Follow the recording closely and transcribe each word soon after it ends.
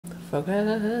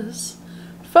Focus.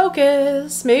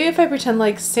 Focus. Maybe if I pretend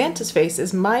like Santa's face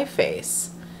is my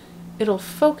face, it'll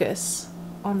focus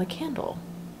on the candle.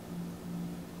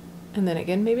 And then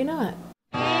again, maybe not.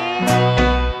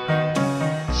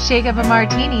 Shake up a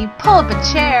martini, pull up a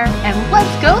chair, and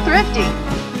let's go thrifting.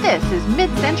 This is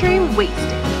Mid-Century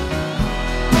Wasted.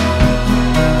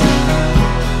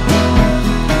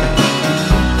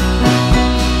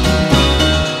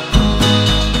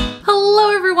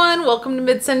 Welcome to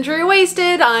Mid-Century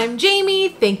Wasted. I'm Jamie.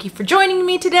 Thank you for joining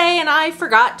me today, and I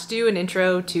forgot to do an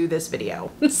intro to this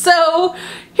video. So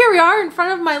here we are in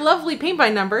front of my lovely paint by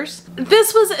numbers.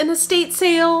 This was an estate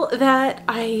sale that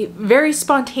I very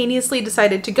spontaneously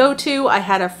decided to go to. I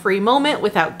had a free moment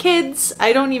without kids.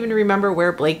 I don't even remember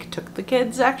where Blake took the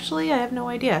kids, actually. I have no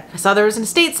idea. I saw there was an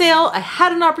estate sale, I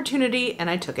had an opportunity, and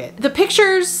I took it. The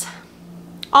pictures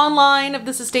online of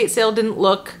this estate sale didn't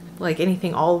look like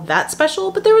anything all that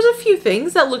special, but there was a few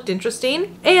things that looked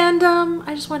interesting, and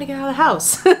I just wanted to get out of the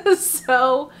house.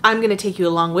 So I'm gonna take you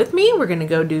along with me. We're gonna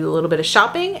go do a little bit of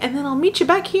shopping, and then I'll meet you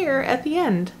back here at the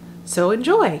end. So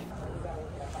enjoy.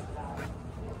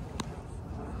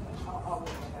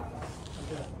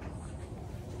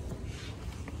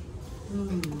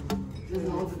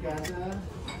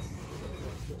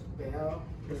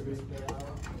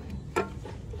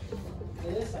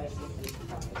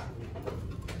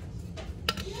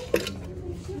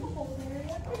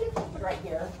 Right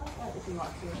here, if you want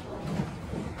to.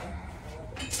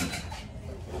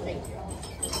 Thank you.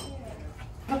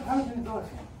 他们这个多少钱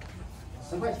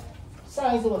？10块钱。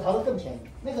上一次我淘的更便宜，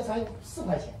那个才4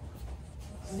块钱。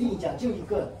实际讲就一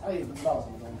个，他也不知道什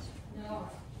么东西。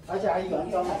而且还有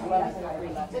人专门出来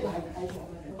这个还开始。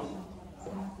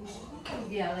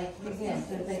Yeah, like for example,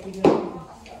 so like we do,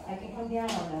 I can come down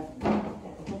on the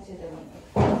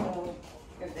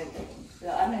so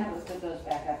I'm gonna have to put those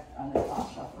back up on the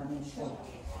top shelf for me too.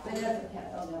 But it doesn't count.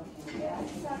 Oh no. Yeah.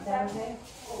 Is that okay?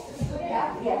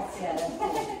 Yeah. Yes. Yeah. That's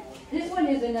cool. This one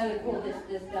is another cool.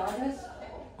 This Dallas.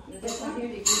 This one here.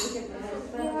 Did you look at this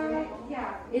stuff?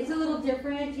 Yeah. It's a little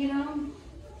different, you know.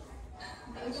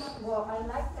 Well, I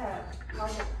like that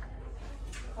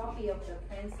copy of the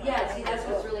prints. Yeah. See, that's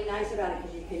what's really nice about it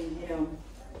because you can, you know.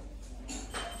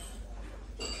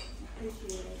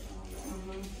 Appreciate it.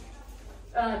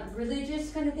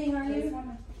 Religious kind of thing, are you?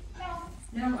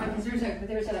 No, because there's a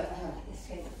this guy.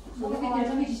 So look at this.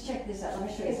 Let me just check this out. Let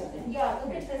me show you something. Yeah,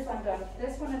 look at this one.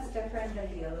 This one is different than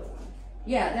the other one.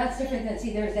 Yeah, that's different than,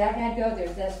 see, there's that Van Gogh,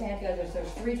 there's this Van Gogh, there's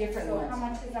 3 different So ones. how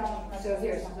much is that one? So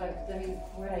here's, let me,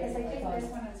 where Because I did think I this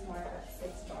one is more like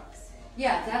 $6.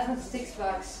 Yeah, that one's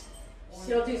 $6.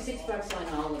 Still do $6 on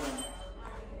all of them.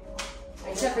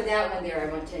 Except for that one there, I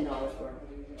want $10 for.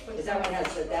 Because that one has,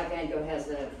 that Van Gogh has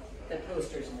the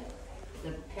posters in it.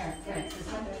 The parent prints. This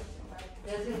one,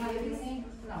 does it have everything?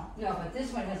 No. No, but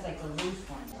this one has like the loose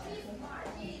one.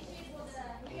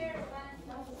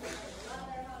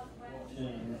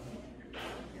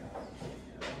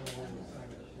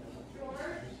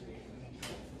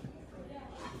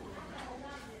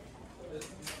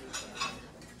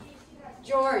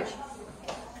 George.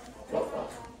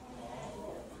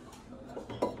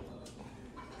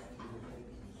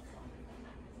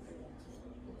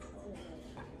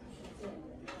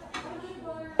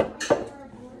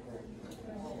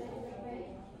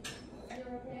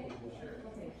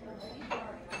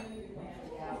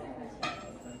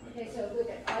 Okay, so look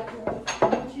at, I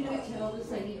want you to tell this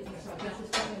lady, so this is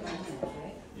probably my hand,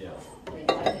 right? Yeah. Okay, I'm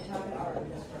going to talk to art with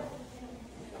this girl.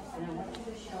 And I want you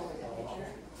to show her that picture.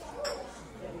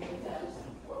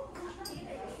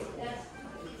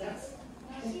 That's.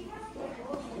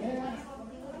 Yeah.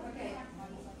 Okay.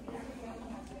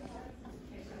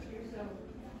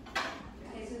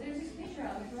 Okay, so there's this picture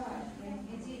out in the garage, and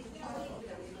you can see it's a charcoal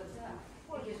that we looked up.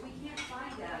 Because we can't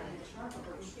find that in the charcoal,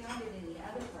 but we found it in the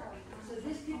other part. So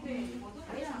this could be,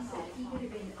 Richie said he could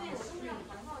have been on the street.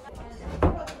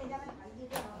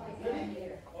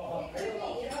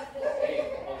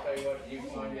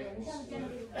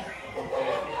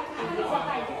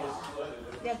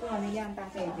要跟我那样大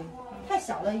这一点，太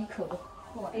小了一颗。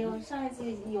哎呦，上一次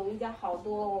有一家好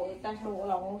多，但是我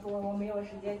老公说我没有时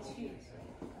间去。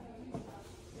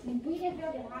你不一定非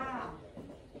要给他，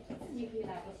自己可以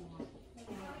来不行吗？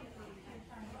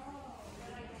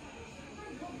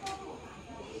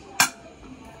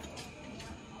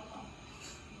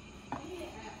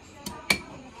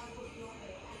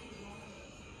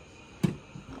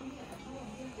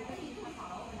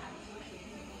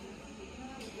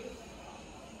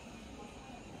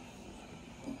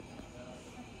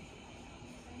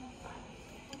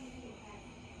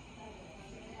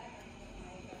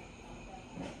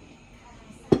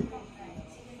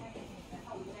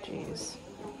 size.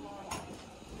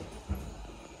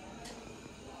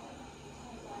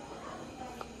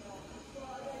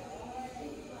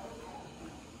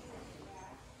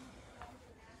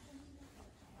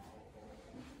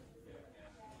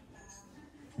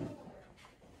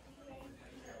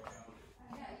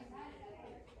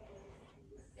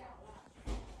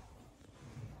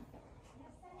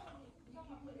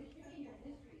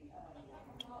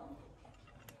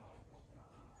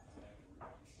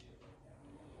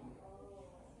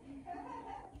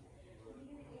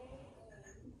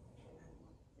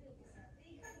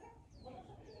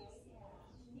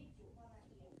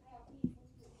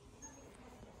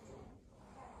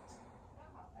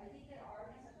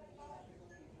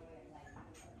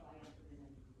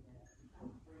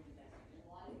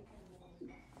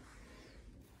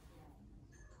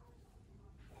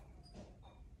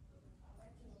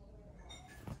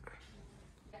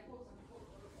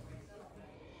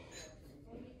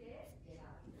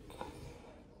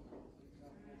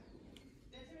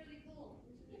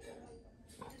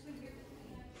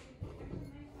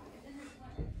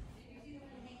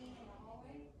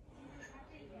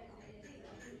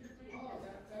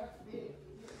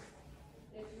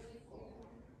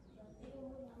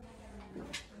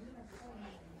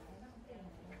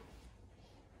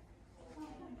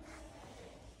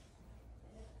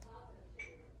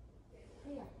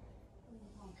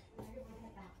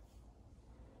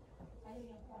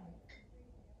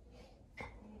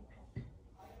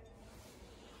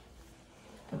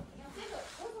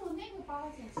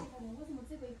为什么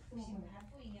这个品牌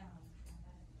不一样啊？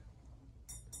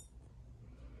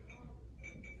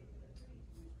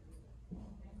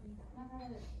那它的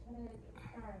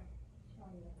盖儿漂亮。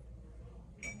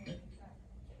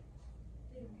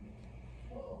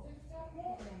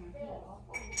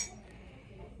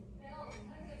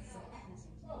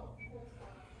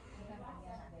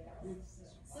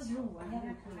45啊，那个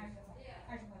可以20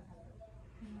块钱。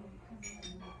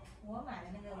我买的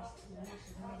那个50的那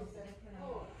个特别漂亮，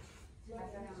是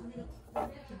那个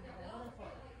品牌的货，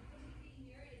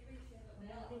我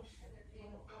要60。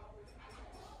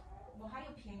我还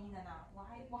有便宜的呢，我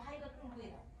还有一个更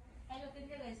贵的，还有一个跟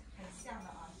这个很像的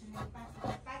啊，是那个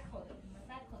backcoat的，你们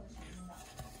backcoat的什么的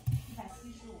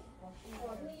，175，我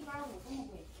这个150这么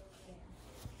贵，对，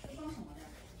这装什么的？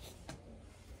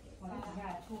我那底下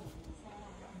够了。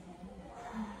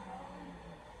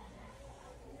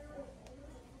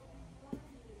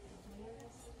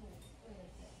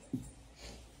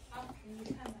好，你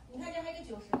看看，你看这还有一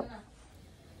个90的呢，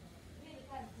这个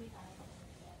盖子可以打开。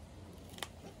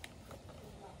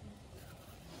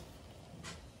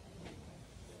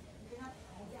你给它抬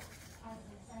一下，20、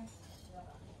30的吧，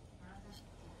拿着。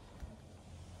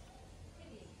这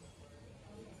里。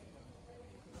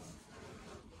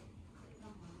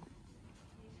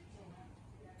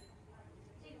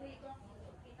这可以装红酒，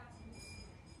可以搭红酒。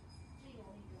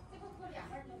这个喝2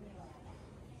袋就没有了。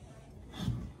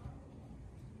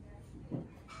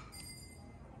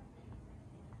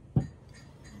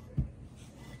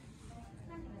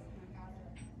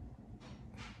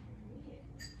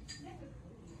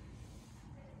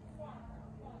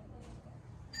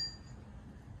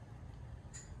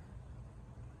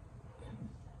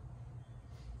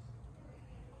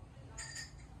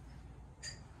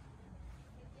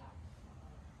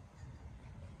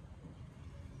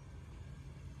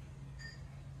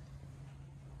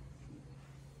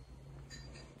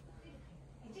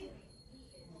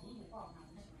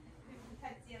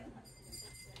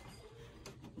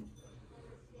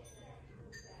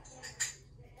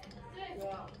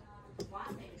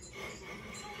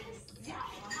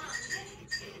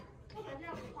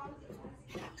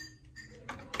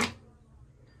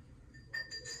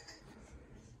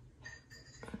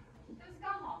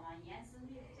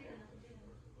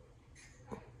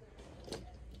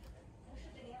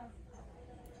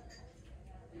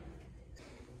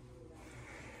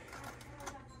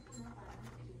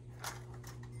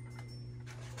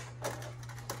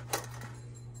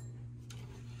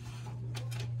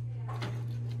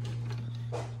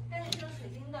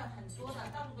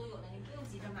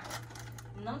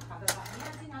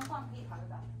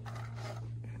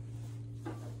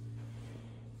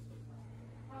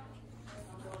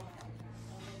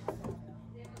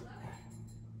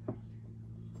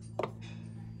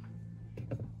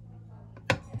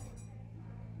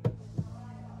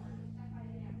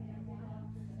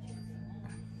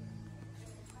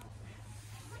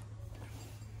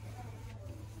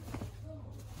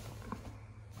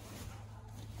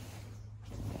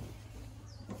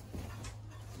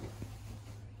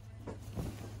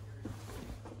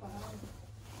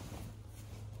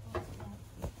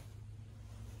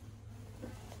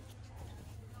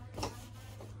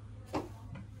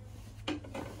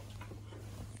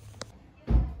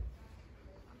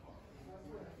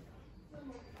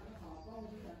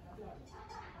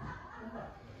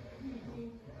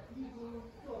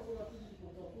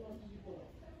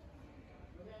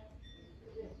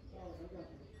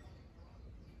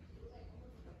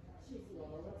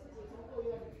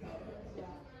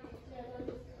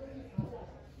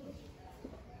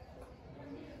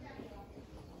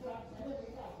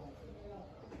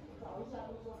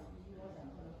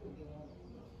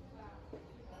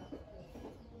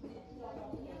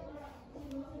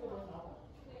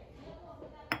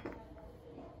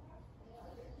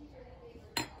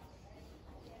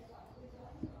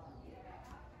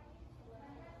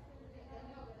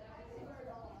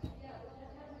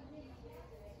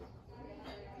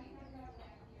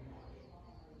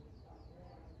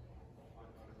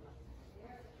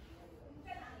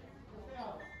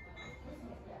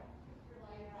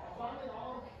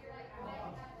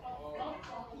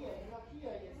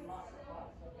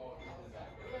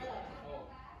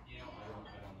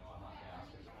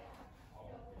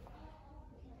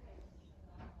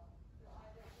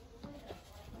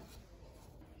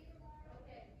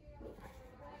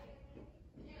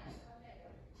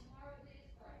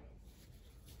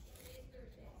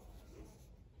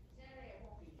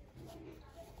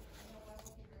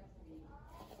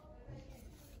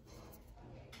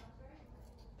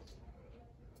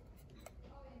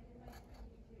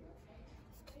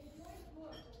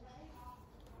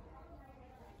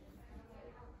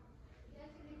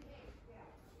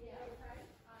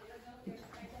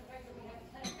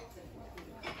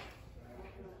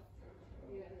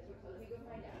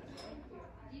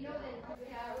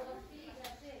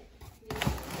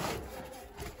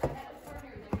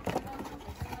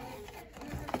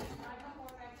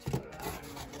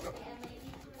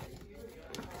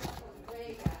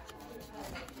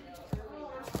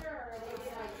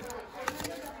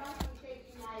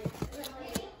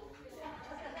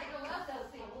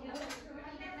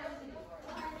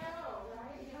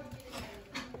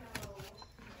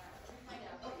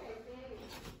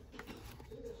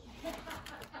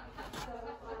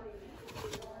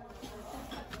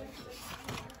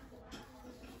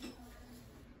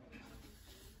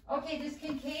Okay, this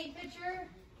Kincaid picture.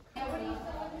 Yeah, what are you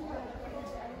still looking for?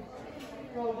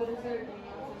 Oh, but is there?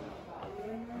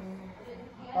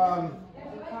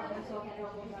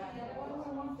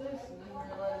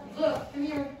 Look, come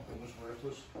here. It was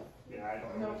worthless. Yeah, I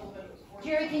don't know.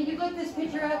 Jerry, can you look this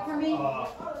picture up for me?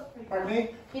 Pardon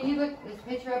me? Can you look this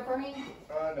picture up for me?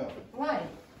 No. Why?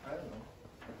 I don't know.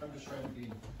 I'm just trying to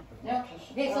be. No.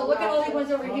 Okay, so look at all the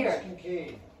ones over here.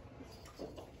 Kincaid.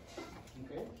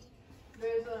 Okay.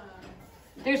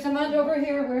 There's some ones over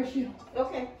here where she.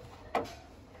 Okay.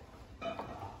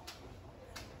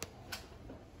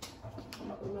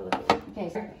 Okay,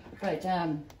 so, but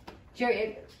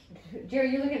Jerry,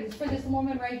 you look at it's for this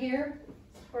woman right here.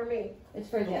 For me. It's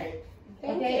for that.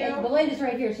 Thank Okay, you. and Belinda's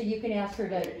right here, so you can ask her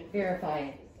to verify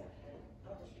it.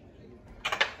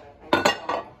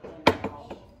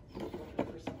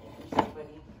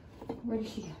 Where did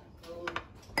she go?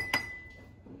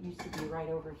 It used to be right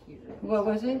over here. What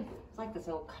was it? It's like this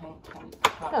old tiny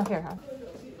Oh, here, huh?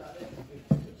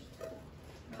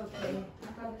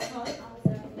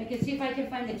 I can see if I can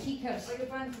find the teacups.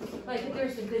 Like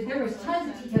there was tons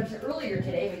of teacups earlier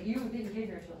today, but you didn't get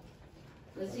here, so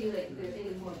let's see like if there's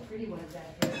any more pretty ones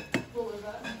back here. What was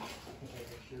that? It's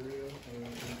like a curio, and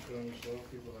then showing slow,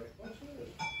 people are like, what's this?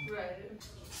 Right.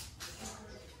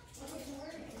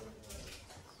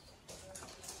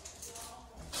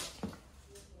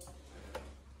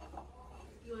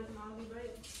 You like an Aussie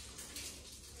bite?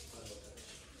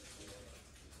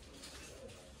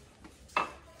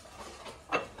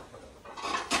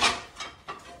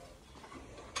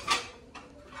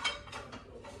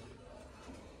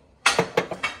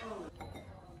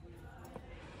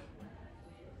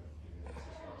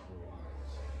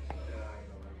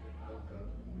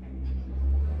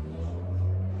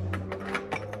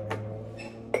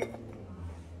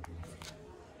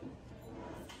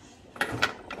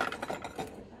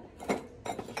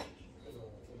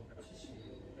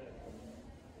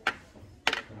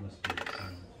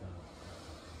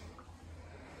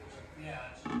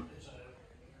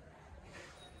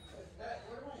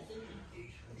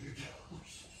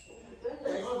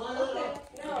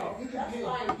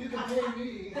 You can pay me.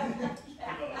 It's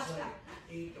like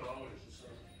 $8 or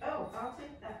something. Oh, I'll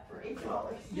take that for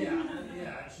 $8.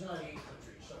 Yeah, it's not 8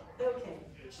 countries, so Okay,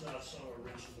 it's not some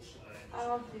original sign.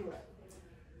 I'll do it.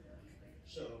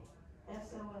 So,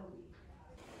 SOLE.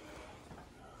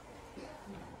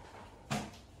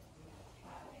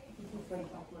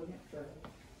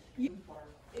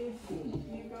 If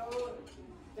you go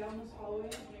down this hallway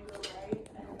and you go right,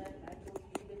 and then I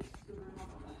believe it's the room on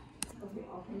the left. Okay,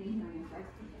 I'll come in here in a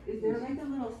second. Is there like a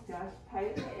little stash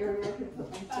pipe area I can put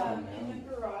my stuff? In the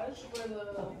garage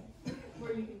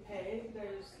where you can pay,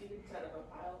 you can set up a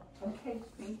pile. Okay,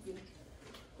 thank you.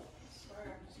 Sorry,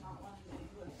 I'm just not one to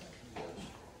listen.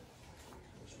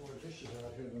 there's more dishes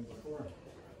out here than before.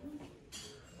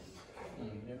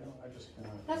 You know, I just kind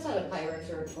of. That's not a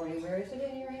Pyrex or a 20. Where is it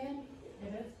in your hand?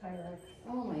 It is Pyrex.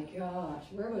 Oh my gosh,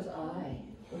 where was I?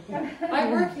 I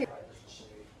work here.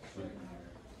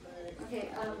 Okay,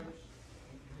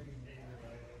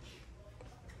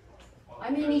 I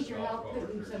may need your help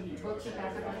putting some books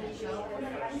back up on the shelf.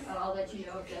 I'll let you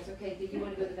know if that's okay. Did you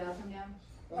want to go to the bathroom now?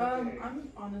 I'm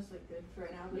honestly good for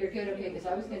right now. but You're good, okay, because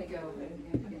I was gonna go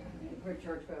and where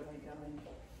George Grove went going.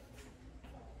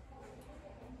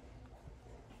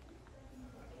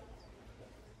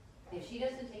 If she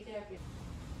doesn't take it up,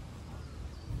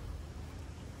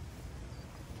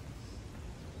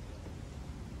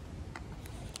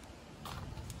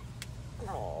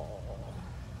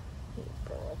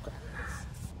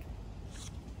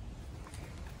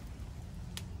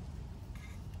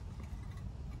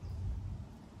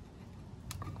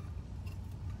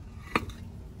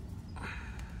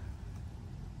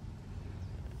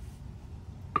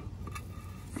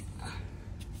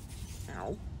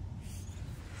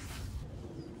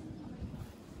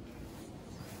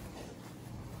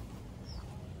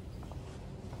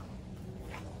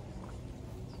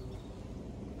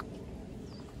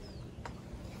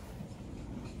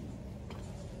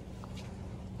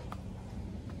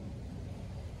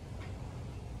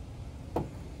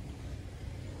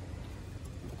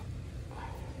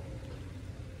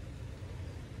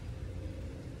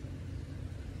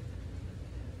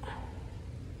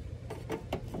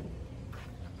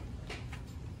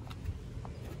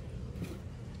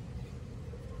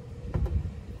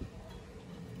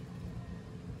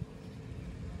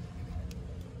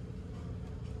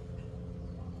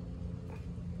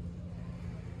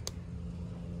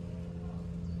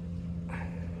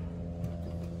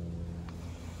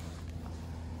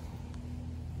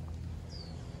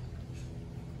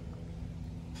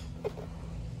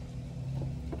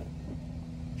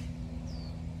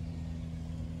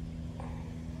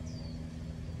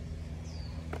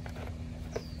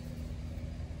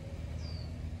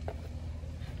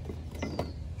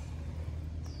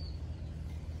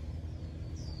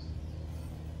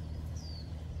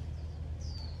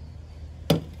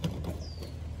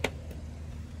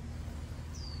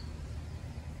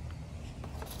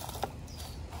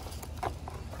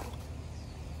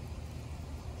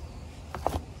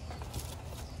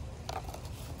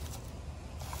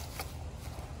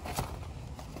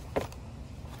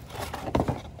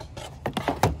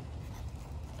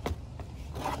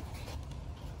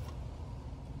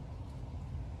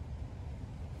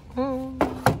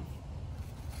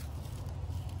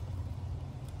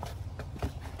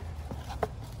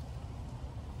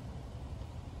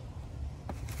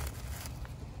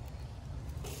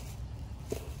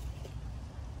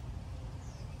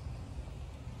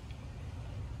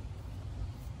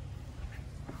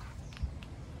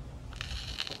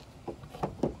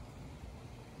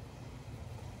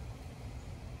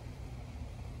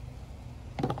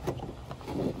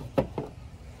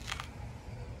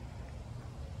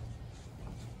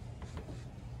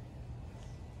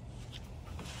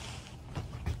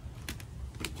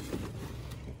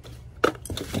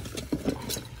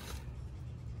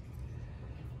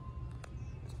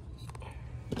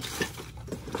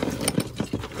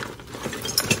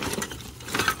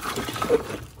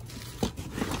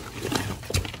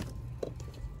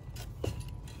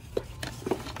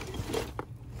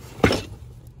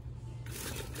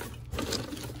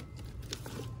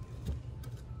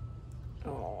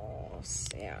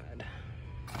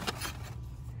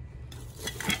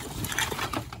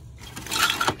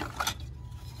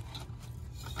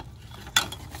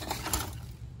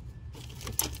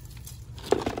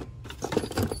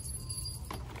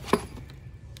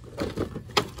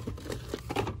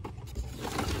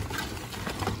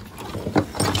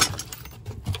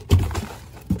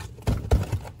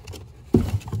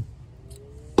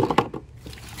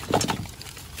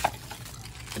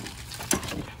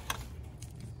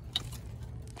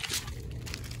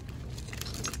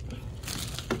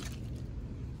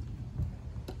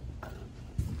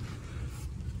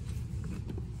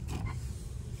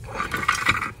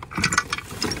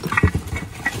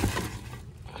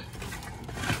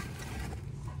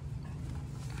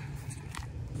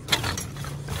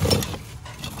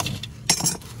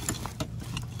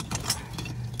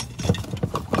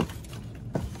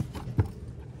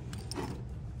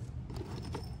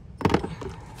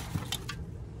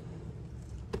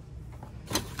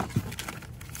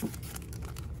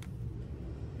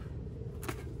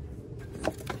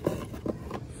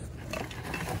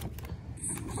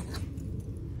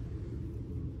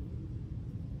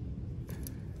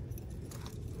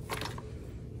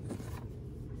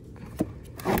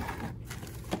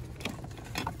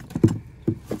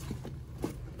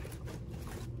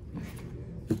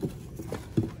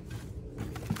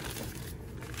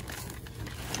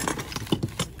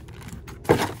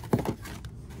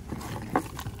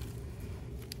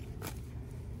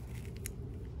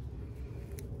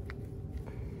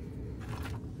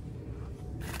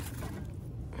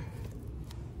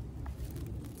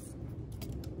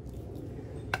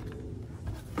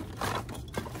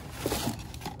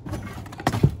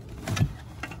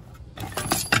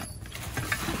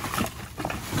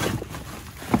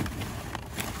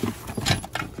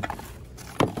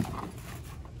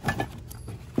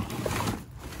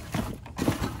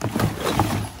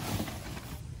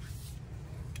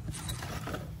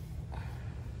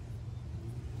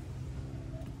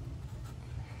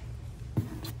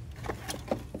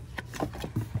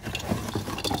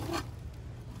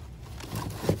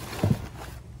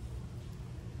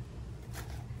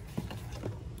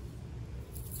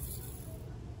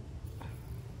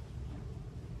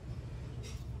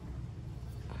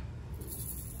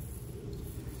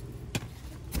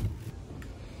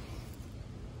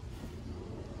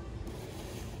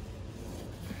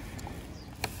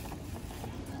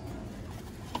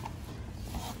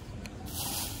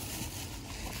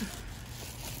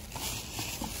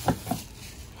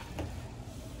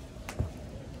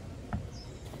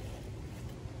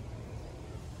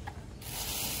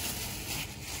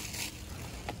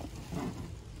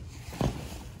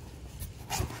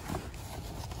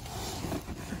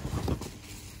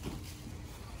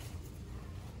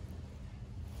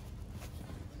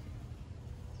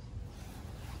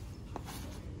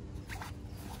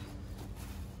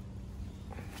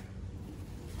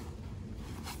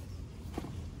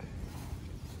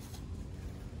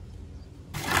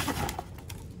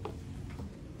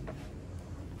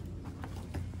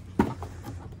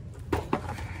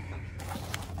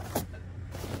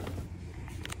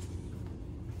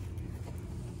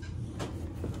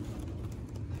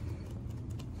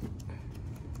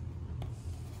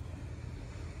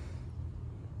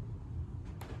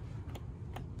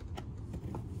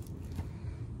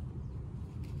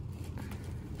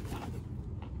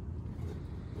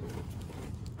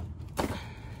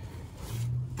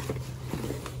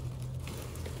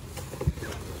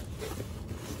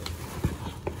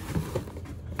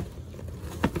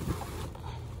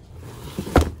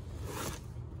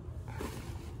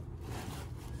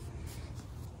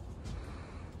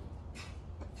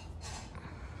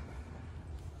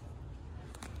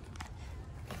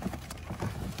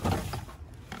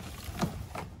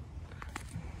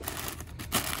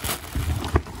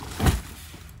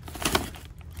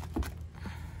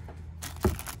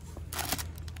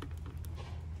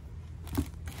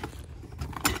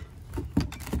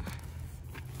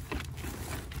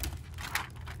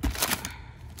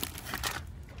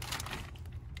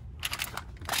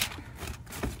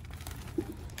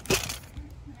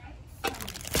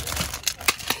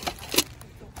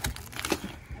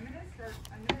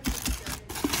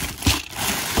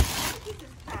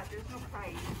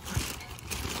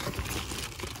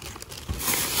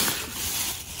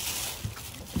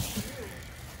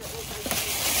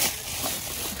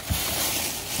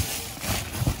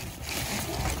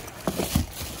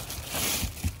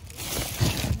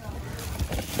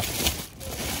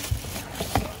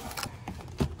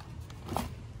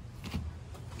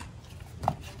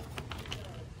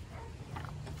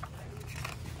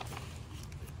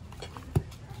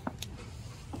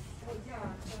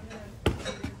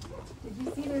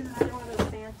 another one of those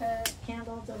Santa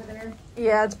candles over there?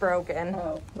 Yeah, it's broken.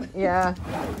 Oh. Yeah,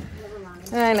 Never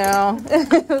mind. I know.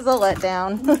 It was a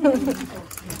letdown.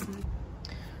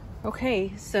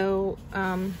 Okay, so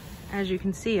as you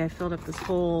can see, I filled up this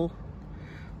whole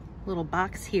little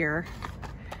box here.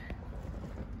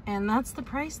 And that's the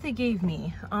price they gave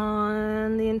me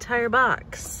on the entire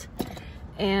box.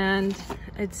 And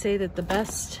I'd say that the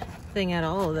best thing at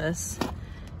all of this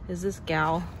is this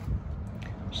gal.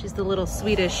 She's the little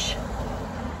Swedish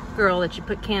girl that you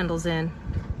put candles in.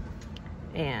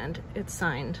 And it's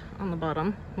signed on the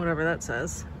bottom, whatever that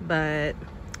says. But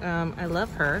I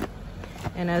love her.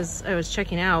 And as I was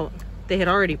checking out, they had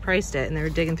already priced it and they were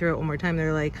digging through it one more time. They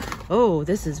were like, oh,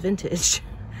 this is vintage.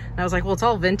 And I was like, well, it's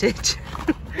all vintage.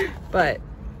 But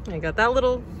I got that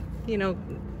little, you know,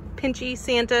 pinchy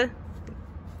Santa,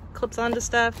 clips onto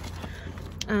stuff.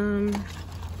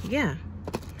 Yeah,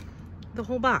 the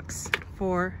whole box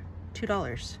for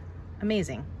 $2.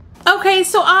 Amazing. Okay,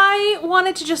 so I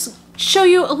wanted to just show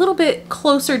you a little bit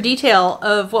closer detail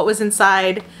of what was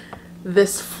inside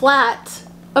this flat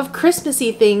of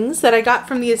Christmassy things that I got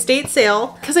from the estate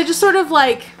sale, because I just sort of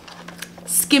like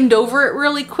skimmed over it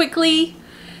really quickly.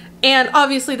 And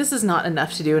obviously this is not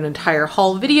enough to do an entire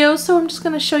haul video, so I'm just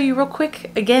gonna show you real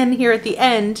quick again here at the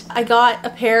end. I got a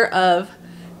pair of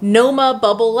Noma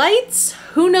bubble lights.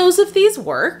 Who knows if these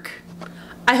work?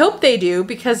 I hope they do,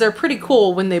 because they're pretty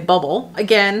cool when they bubble.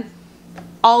 Again,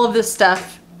 all of this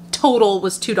stuff total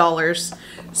was $2.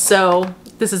 So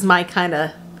this is my kind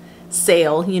of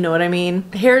sale, you know what I mean?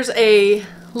 Here's a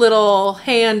little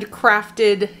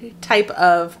handcrafted type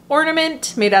of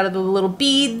ornament made out of the little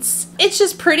beads. It's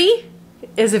just pretty.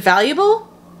 Is it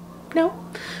valuable? No.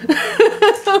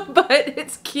 But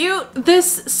it's cute.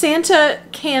 This Santa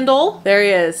candle, there he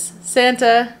is.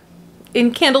 Santa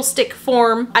in candlestick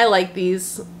form. I like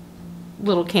these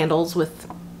little candles with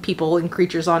people and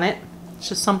creatures on it. It's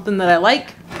just something that I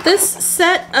like. This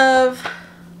set of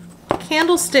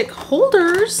candlestick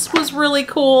holders was really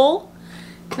cool.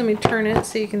 Let me turn it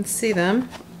so you can see them.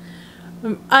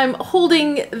 I'm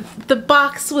holding the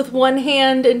box with one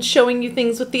hand and showing you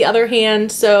things with the other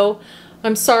hand, so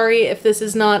I'm sorry if this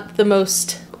is not the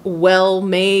most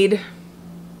well-made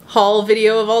haul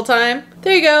video of all time.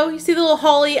 There you go, you see the little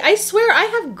holly. I swear I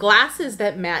have glasses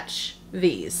that match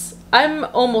these. I'm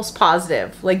almost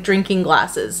positive, like drinking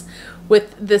glasses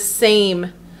with the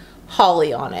same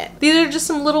holly on it. These are just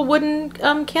some little wooden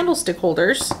candlestick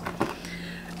holders.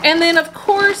 And then of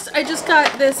course I just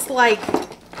got this like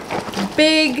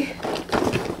big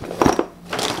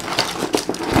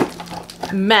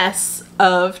mess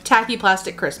of tacky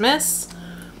plastic Christmas.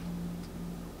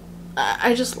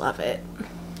 I just love it.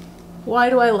 Why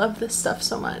do I love this stuff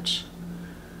so much?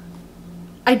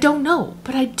 I don't know,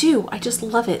 but I do. I just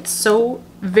love it so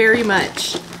very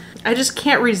much. I just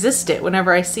can't resist it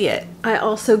whenever I see it. I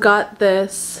also got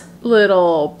this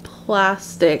little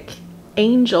plastic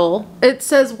angel. It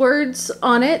says words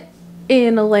on it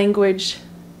in a language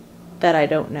that I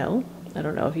don't know. I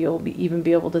don't know if you'll even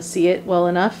be able to see it well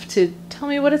enough to tell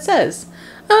me what it says.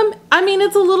 I mean,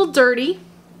 it's a little dirty,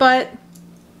 but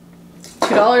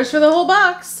 $2 for the whole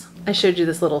box. I showed you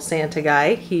this little Santa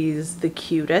guy. He's the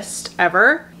cutest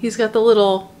ever. He's got the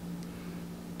little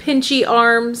pinchy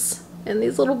arms and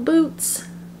these little boots.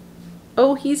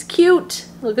 Oh, he's cute.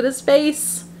 Look at his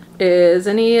face.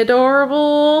 Isn't he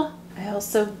adorable? I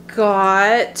also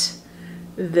got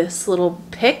this little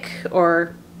pick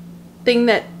or thing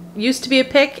that used to be a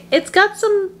pick. It's got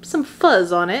some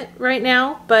fuzz on it right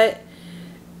now, but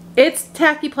it's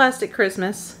tacky plastic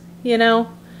Christmas, you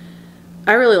know?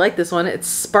 I really like this one. It's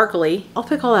sparkly. I'll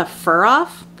pick all that fur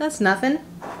off. That's nothing.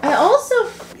 I also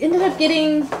ended up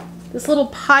getting this little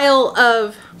pile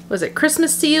of, was it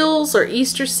Christmas seals or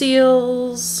Easter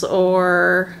seals,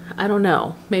 or I don't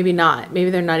know, maybe not. Maybe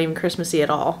they're not even Christmassy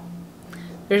at all.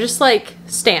 They're just like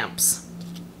stamps.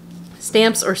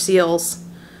 Stamps or seals.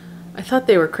 I thought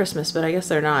they were Christmas, but I guess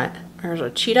they're not. There's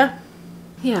a cheetah.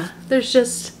 Yeah, there's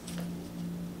just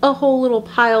a whole little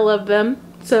pile of them.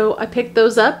 So I picked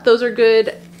those up. Those are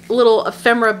good little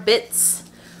ephemera bits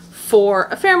for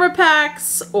ephemera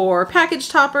packs or package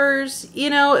toppers.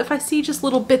 You know, if I see just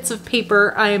little bits of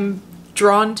paper, I'm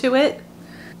drawn to it.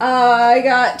 I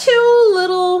got two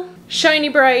little shiny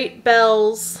bright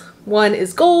bells. One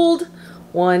is gold,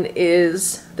 one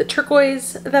is the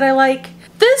turquoise that I like.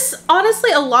 This,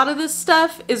 honestly, a lot of this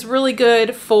stuff is really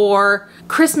good for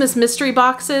Christmas mystery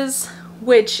boxes,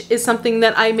 which is something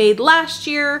that I made last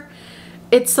year.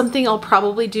 It's something I'll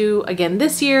probably do again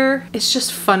this year. It's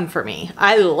just fun for me.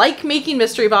 I like making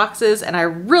mystery boxes and I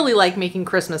really like making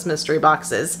Christmas mystery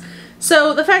boxes.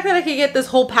 So the fact that I could get this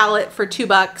whole palette for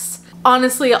 $2,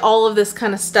 honestly, all of this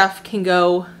kind of stuff can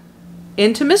go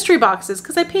into mystery boxes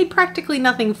because I paid practically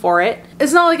nothing for it.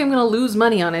 It's not like I'm gonna lose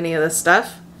money on any of this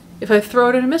stuff if I throw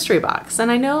it in a mystery box.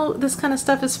 And I know this kind of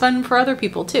stuff is fun for other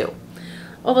people too.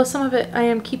 Although some of it I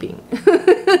am keeping.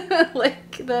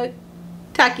 Like the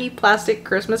tacky plastic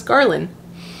Christmas garland.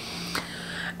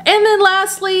 And then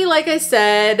lastly, like I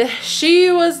said,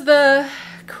 she was the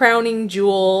crowning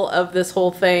jewel of this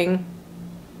whole thing.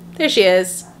 There she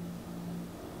is.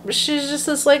 She's just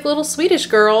this like little Swedish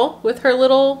girl with her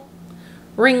little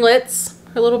ringlets,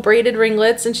 her little braided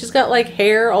ringlets, and she's got like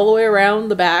hair all the way around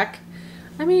the back.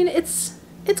 I mean, it's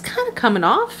kind of coming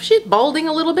off. She's balding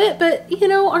a little bit, but you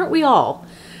know, aren't we all?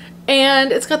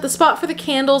 And it's got the spot for the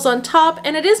candles on top,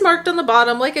 and it is marked on the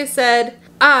bottom. Like I said,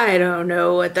 I don't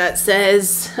know what that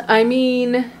says. I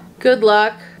mean, good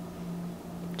luck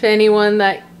to anyone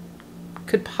that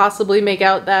could possibly make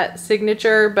out that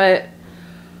signature, but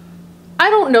I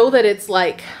don't know that it's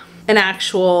like an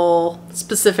actual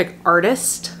specific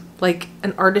artist, like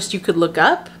an artist you could look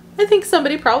up. I think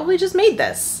somebody probably just made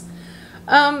this.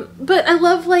 But I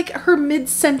love like her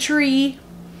mid-century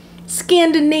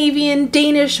Scandinavian,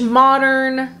 Danish,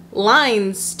 modern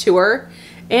lines to her.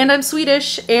 And I'm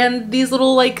Swedish, and these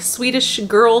little like Swedish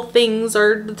girl things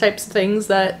are the types of things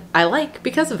that I like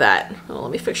because of that. Oh,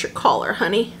 let me fix your collar,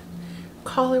 honey.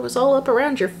 Collar was all up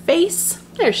around your face.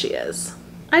 There she is.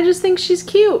 I just think she's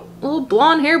cute. A little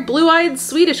blonde hair, blue-eyed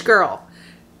Swedish girl.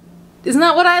 Isn't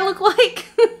that what I look like?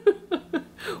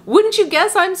 Wouldn't you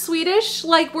guess I'm Swedish?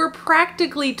 Like, we're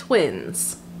practically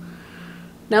twins.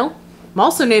 No? I'm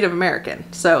also Native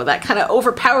American, so that kind of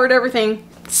overpowered everything.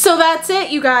 So that's it,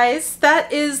 you guys.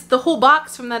 That is the whole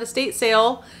box from that estate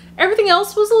sale. Everything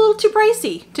else was a little too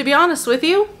pricey, to be honest with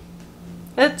you.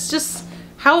 That's just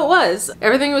how it was.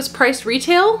 Everything was priced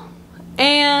retail,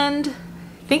 and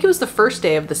I think it was the first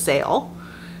day of the sale.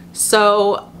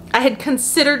 So I had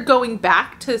considered going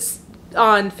back to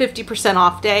on 50%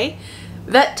 off day.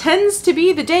 That tends to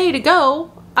be the day to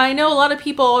go. I know a lot of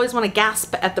people always want to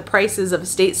gasp at the prices of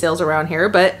estate sales around here,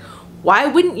 but why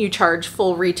wouldn't you charge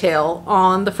full retail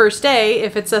on the first day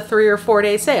if it's a 3 or 4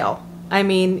 day sale? I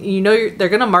mean, you know they're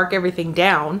gonna mark everything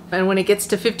down, and when it gets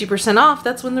to 50% off,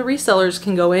 that's when the resellers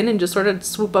can go in and just sort of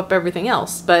swoop up everything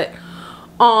else. But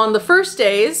on the first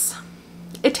days,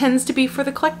 it tends to be for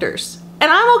the collectors. And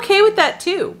I'm okay with that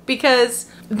too, because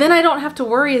then I don't have to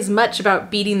worry as much about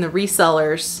beating the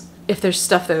resellers if there's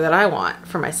stuff there that I want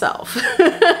for myself.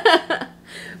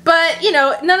 But, you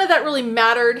know, none of that really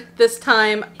mattered this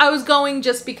time. I was going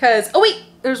just because, oh wait,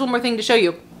 there's one more thing to show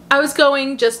you. I was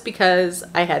going just because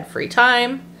I had free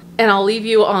time, and I'll leave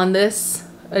you on this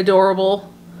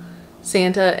adorable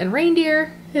Santa and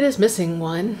reindeer. It is missing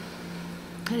one.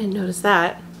 I didn't notice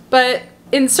that. But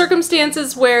in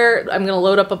circumstances where I'm gonna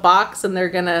load up a box and they're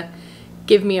gonna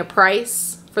give me a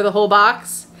price for the whole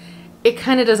box, it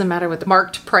kind of doesn't matter what the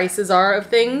marked prices are of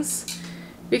things,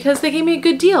 because they gave me a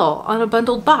good deal on a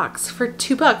bundled box for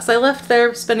 $2. I left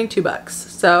there spending $2.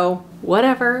 So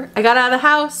whatever. I got out of the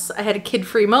house, I had a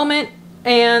kid-free moment,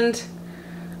 and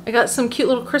I got some cute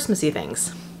little Christmassy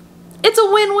things. It's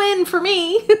a win-win for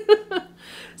me.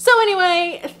 So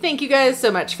anyway, thank you guys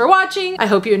so much for watching. I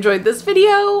hope you enjoyed this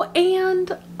video,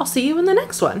 and I'll see you in the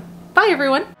next one. Bye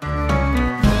everyone.